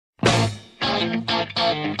Do you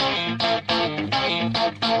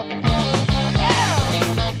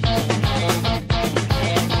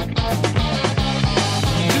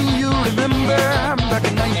remember back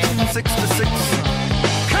in 1966?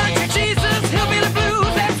 Country Jesus, hillbilly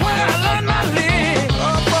blues, that's where I learned my lick.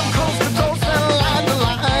 Up from coast to coast and line to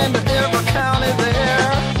line to every county there.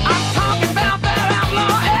 I'm talking about that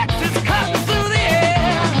outlaw X's cutting through the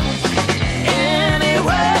air.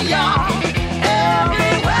 Anywhere, y'all,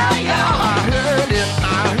 everywhere, y'all. I heard it, I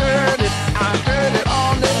heard it, I heard it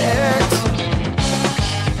on the X.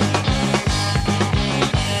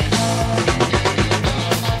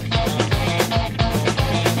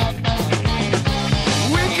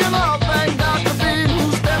 We can all thank Dr. B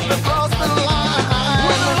who stepped across the line.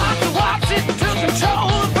 When the lots of watch it took control,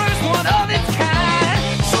 the first one of its kind.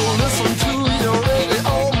 So listen to your radio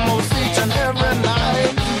almost each and every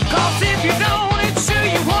night. 'Cause if you don't, it's sure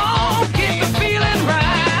you won't get the feeling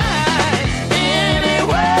right.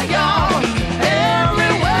 Anywhere, y'all,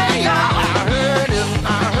 everywhere, y'all. I heard it,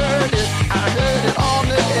 I heard it, I heard it on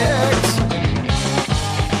the X.